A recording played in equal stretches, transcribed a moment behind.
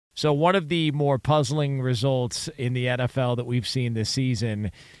So one of the more puzzling results in the NFL that we've seen this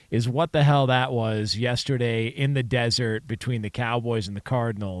season is what the hell that was yesterday in the desert between the Cowboys and the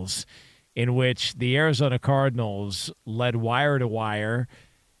Cardinals, in which the Arizona Cardinals led wire to wire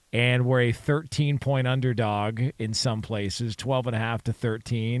and were a 13-point underdog in some places, 12.5 to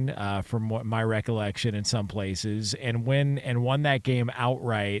 13 from what my recollection in some places, and won that game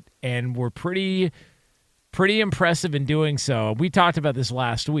outright and were pretty impressive in doing so. We talked about this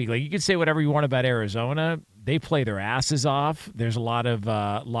last week. Like, you could say whatever you want about Arizona. They play their asses off. There's a lot of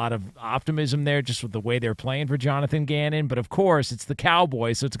optimism there just with the way they're playing for Jonathan Gannon. But, of course, it's the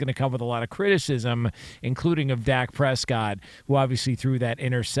Cowboys, so it's going to come with a lot of criticism, including of Dak Prescott, who obviously threw that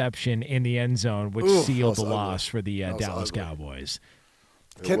interception in the end zone, which sealed the loss for the Dallas Cowboys.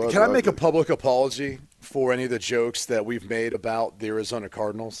 Can I make a public apology for any of the jokes that we've made about the Arizona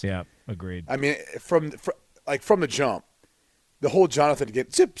Cardinals? Yeah, agreed. I mean, from the jump, the whole Jonathan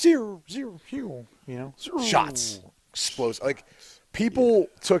get zip 0-0, you know, shots, explosive. Like, people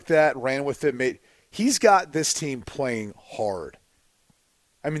took that, ran with it. He's got this team playing hard.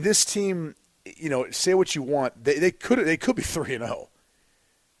 I mean, this team, you know, say what you want, they could be 3-0.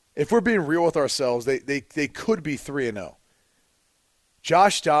 If we're being real with ourselves, they could be 3-0.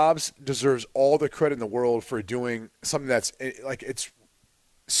 Josh Dobbs deserves all the credit in the world for doing something that's like, it's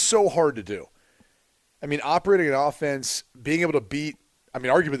so hard to do. I mean, operating an offense, being able to beat, I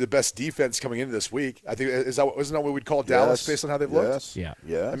mean, arguably the best defense coming into this week. I think isn't that what we'd call Dallas based on how they've looked? Yeah.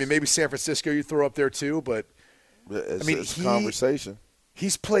 I mean, maybe San Francisco you throw up there too, but it's a conversation.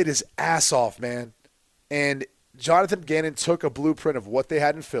 He's played his ass off, man. And Jonathan Gannon took a blueprint of what they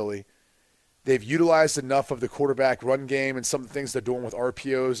had in Philly. They've utilized enough of the quarterback run game and some of the things they're doing with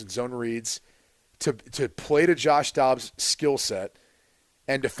RPOs and zone reads to play to Josh Dobbs' skill set.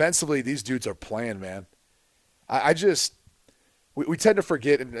 And defensively, these dudes are playing, man. We tend to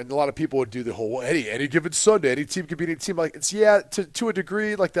forget, and a lot of people would do the whole, well, any given Sunday, any team could beat any team. Like, it's, yeah, to a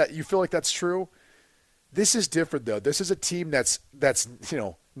degree, like that, you feel like that's true. This is different, though. This is a team that's you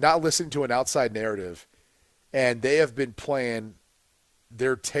know, not listening to an outside narrative, and they have been playing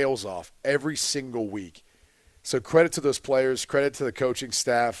their tails off every single week. So credit to those players, credit to the coaching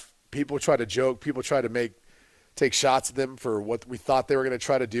staff. People try to joke, people try to take shots at them for what we thought they were going to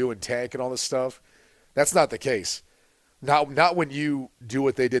try to do and tank and all this stuff. That's not the case. Not when you do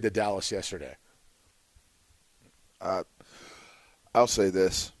what they did to Dallas yesterday. I'll say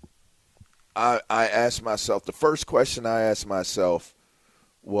this. I asked myself, the first question I asked myself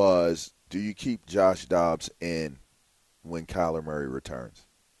was, do you keep Josh Dobbs in when Kyler Murray returns?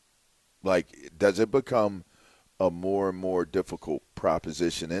 Like, does it become a more and more difficult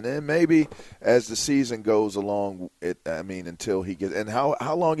proposition? And then maybe as the season goes along, until he gets – and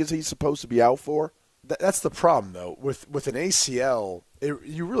how long is he supposed to be out for? That's the problem, though. With an ACL,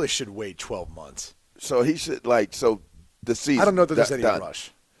 you really should wait 12 months. So he should the season. I don't know that there's any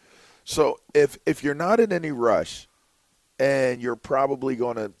rush. So if you're not in any rush and you're probably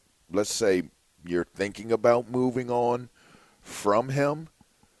going to, let's say you're thinking about moving on from him,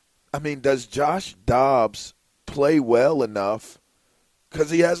 I mean, does Josh Dobbs play well enough?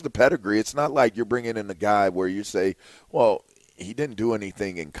 Because he has the pedigree. It's not like you're bringing in a guy where you say, well, he didn't do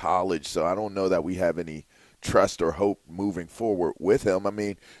anything in college, so I don't know that we have any trust or hope moving forward with him. I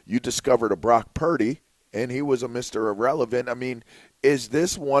mean, you discovered a Brock Purdy, and he was a Mr. Irrelevant. I mean, is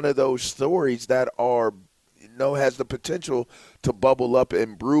this one of those stories that are, has the potential to bubble up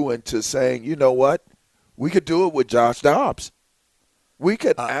and brew into saying, you know what, we could do it with Josh Dobbs. We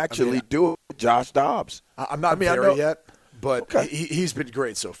could actually do it with Josh Dobbs. I'm not there yet, but okay. He's been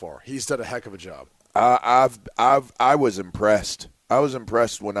great so far. He's done a heck of a job. I was impressed. I was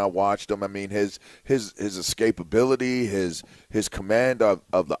impressed when I watched him. I mean, his escapability, his command of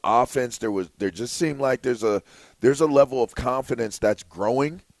the offense. There just seemed like there's a level of confidence that's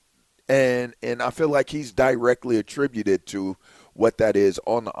growing, and I feel like he's directly attributed to what that is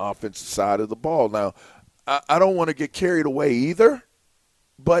on the offensive side of the ball. Now, I don't want to get carried away either,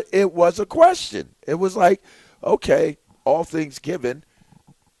 but it was a question. It was like, okay, all things given,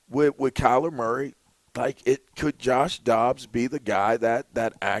 with Kyler Murray. Like, could Josh Dobbs be the guy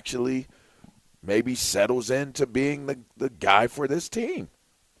that actually maybe settles into being the guy for this team?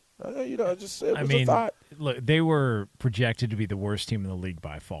 It was a thought. Look, they were projected to be the worst team in the league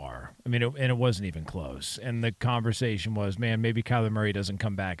by far. I mean, and it wasn't even close. And the conversation was, man, maybe Kyler Murray doesn't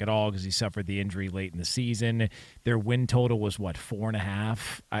come back at all because he suffered the injury late in the season. Their win total was,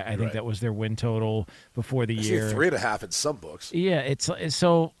 4.5? I think that was their win total before the year. 3.5 in some books. Yeah,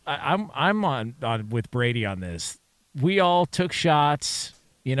 I'm on with Brady on this. We all took shots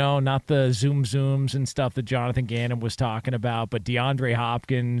Not the zooms and stuff that Jonathan Gannon was talking about, but DeAndre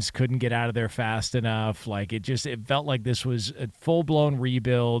Hopkins couldn't get out of there fast enough. Like it felt like this was a full-blown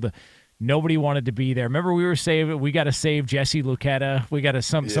rebuild. Nobody wanted to be there. Remember we got to save Jesse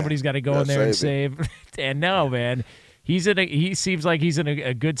Luketa. Somebody's got to go in there and save. And no, man. He seems like he's in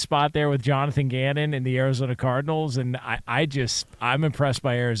a good spot there with Jonathan Gannon and the Arizona Cardinals, and I'm impressed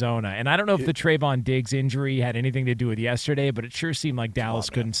by Arizona. And I don't know if the Trayvon Diggs injury had anything to do with yesterday, but it sure seemed like Dallas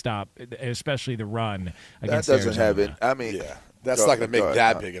couldn't stop, especially the run against That doesn't Arizona. have it. I mean, that's not going to make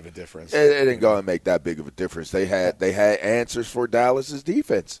that big of a difference. It ain't going to make that big of a difference. They had answers for Dallas's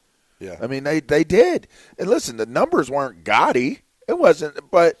defense. Yeah, I mean they did. And listen, the numbers weren't gaudy. It wasn't,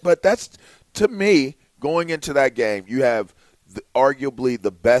 but that's to me. Going into that game, you have arguably the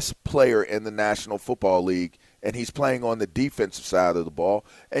best player in the National Football League, and he's playing on the defensive side of the ball,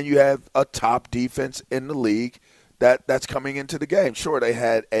 and you have a top defense in the league that's coming into the game. Sure, they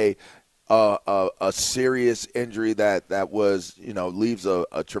had a serious injury that was, leaves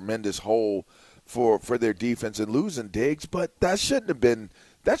a tremendous hole for their defense in losing Diggs, but that shouldn't have been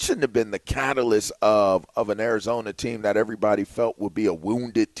the catalyst of an Arizona team that everybody felt would be a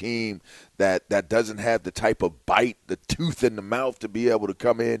wounded team that doesn't have the type of bite, the tooth in the mouth to be able to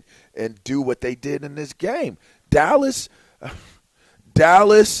come in and do what they did in this game. Dallas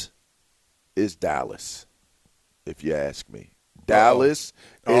is Dallas, if you ask me. Dallas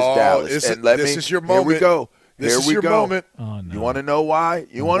is Dallas. This is your moment. Here we go. This is your moment. Oh, no. You want to know why?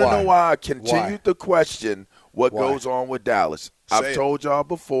 You want to know why I continued to question what goes on with Dallas. I've told y'all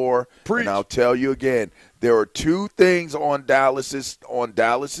before, and I'll tell you again. There are two things on Dallas's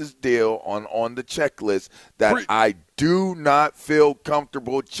deal on the checklist that I do not feel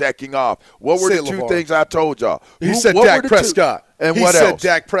comfortable checking off. What were the two things I told y'all? He said Dak Prescott. And what else? He said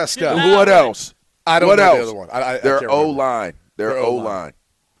Dak Prescott. What else? I don't know the other one. Their O-line. Their O-line.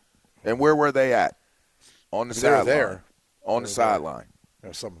 And where were they at? On the sideline. There. On the sideline.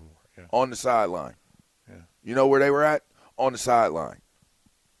 There's some more. Yeah. On the sideline. Yeah. You know where they were at? On the sideline.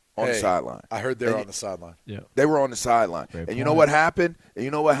 On the sideline. I heard they were on the sideline. Yeah. They were on the sideline. And you know what happened?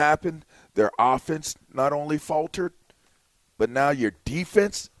 Their offense not only faltered, but now your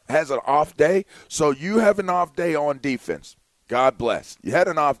defense has an off day. So you have an off day on defense. God bless. You had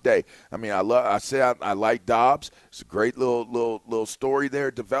an off day. I mean, I like Dobbs. It's a great little story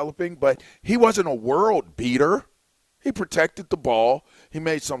there developing, but he wasn't a world beater. He protected the ball. He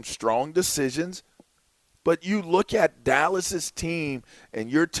made some strong decisions. But you look at Dallas's team,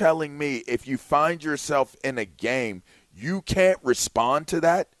 and you're telling me if you find yourself in a game, you can't respond to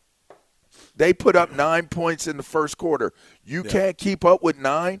that? They put up 9 points in the first quarter. You can't keep up with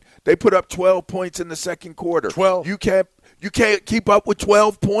 9. They put up 12 points in the second quarter. 12. You can't keep up with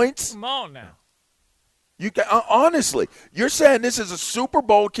 12 points? Come on now. You can honestly, you're saying this is a Super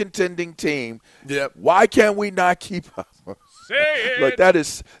Bowl contending team. Yep. Why can't we not keep up? Say it. Look, that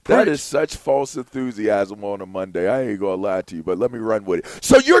is such false enthusiasm on a Monday. I ain't gonna lie to you, but let me run with it.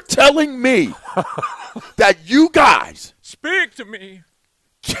 So you're telling me that you guys Speak to me.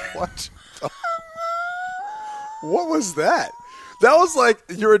 What? What was that? That was like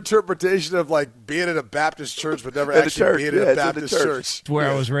your interpretation of like being in a Baptist church, but never actually being in a Baptist church. It's where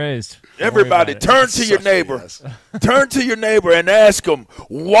I was raised. everybody turn to your neighbor, turn to your neighbor and ask them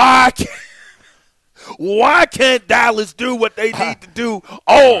why can't Dallas do what they need to do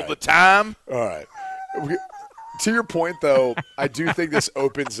all the time? All right. To your point, though, I do think this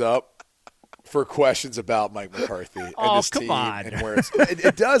opens up for questions about Mike McCarthy and this come team on. and where it's.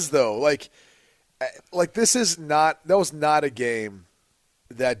 It does though. Like this is not. That was not a game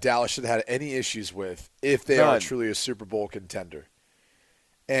that Dallas should have had any issues with if they are truly a Super Bowl contender.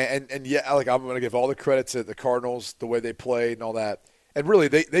 And yeah, like I'm going to give all the credit to the Cardinals, the way they played and all that. And really,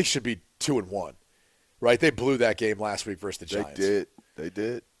 they should be 2-1, right? They blew that game last week versus the Giants. They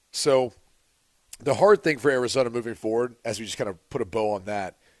did. So the hard thing for Arizona moving forward, as we just kind of put a bow on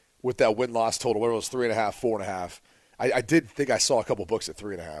that, with that win-loss total, whether it was 3.5, 4.5, I did think I saw a couple books at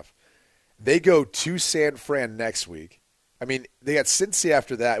 3.5. They go to San Fran next week. I mean, they got Cincy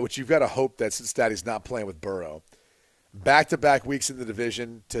after that, which you've got to hope that Cincinnati's not playing with Burrow. Back-to-back weeks in the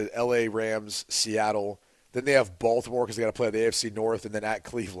division to L.A. Rams, Seattle. Then they have Baltimore because they got to play the AFC North, and then at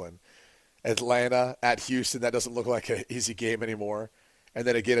Cleveland. Atlanta, at Houston. That doesn't look like an easy game anymore. And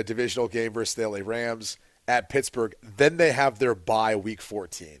then again, a divisional game versus the L.A. Rams at Pittsburgh. Then they have their bye week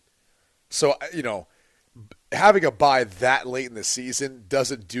 14. So, having a bye that late in the season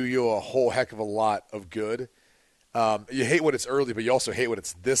doesn't do you a whole heck of a lot of good. You hate when it's early, but you also hate when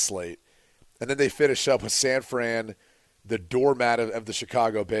it's this late. And then they finish up with San Fran, the doormat of the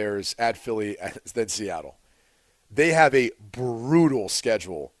Chicago Bears, at Philly, and then Seattle. they have a brutal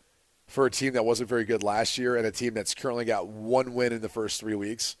schedule for a team that wasn't very good last year and a team that's currently got 1 win in the first 3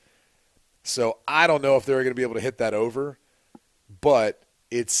 weeks. So I don't know if they're going to be able to hit that over, but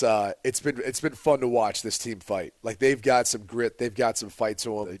it's been fun to watch this team fight. Like, they've got some grit, they've got some fight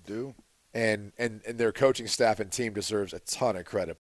to them. They do. And their coaching staff and team deserves a ton of credit.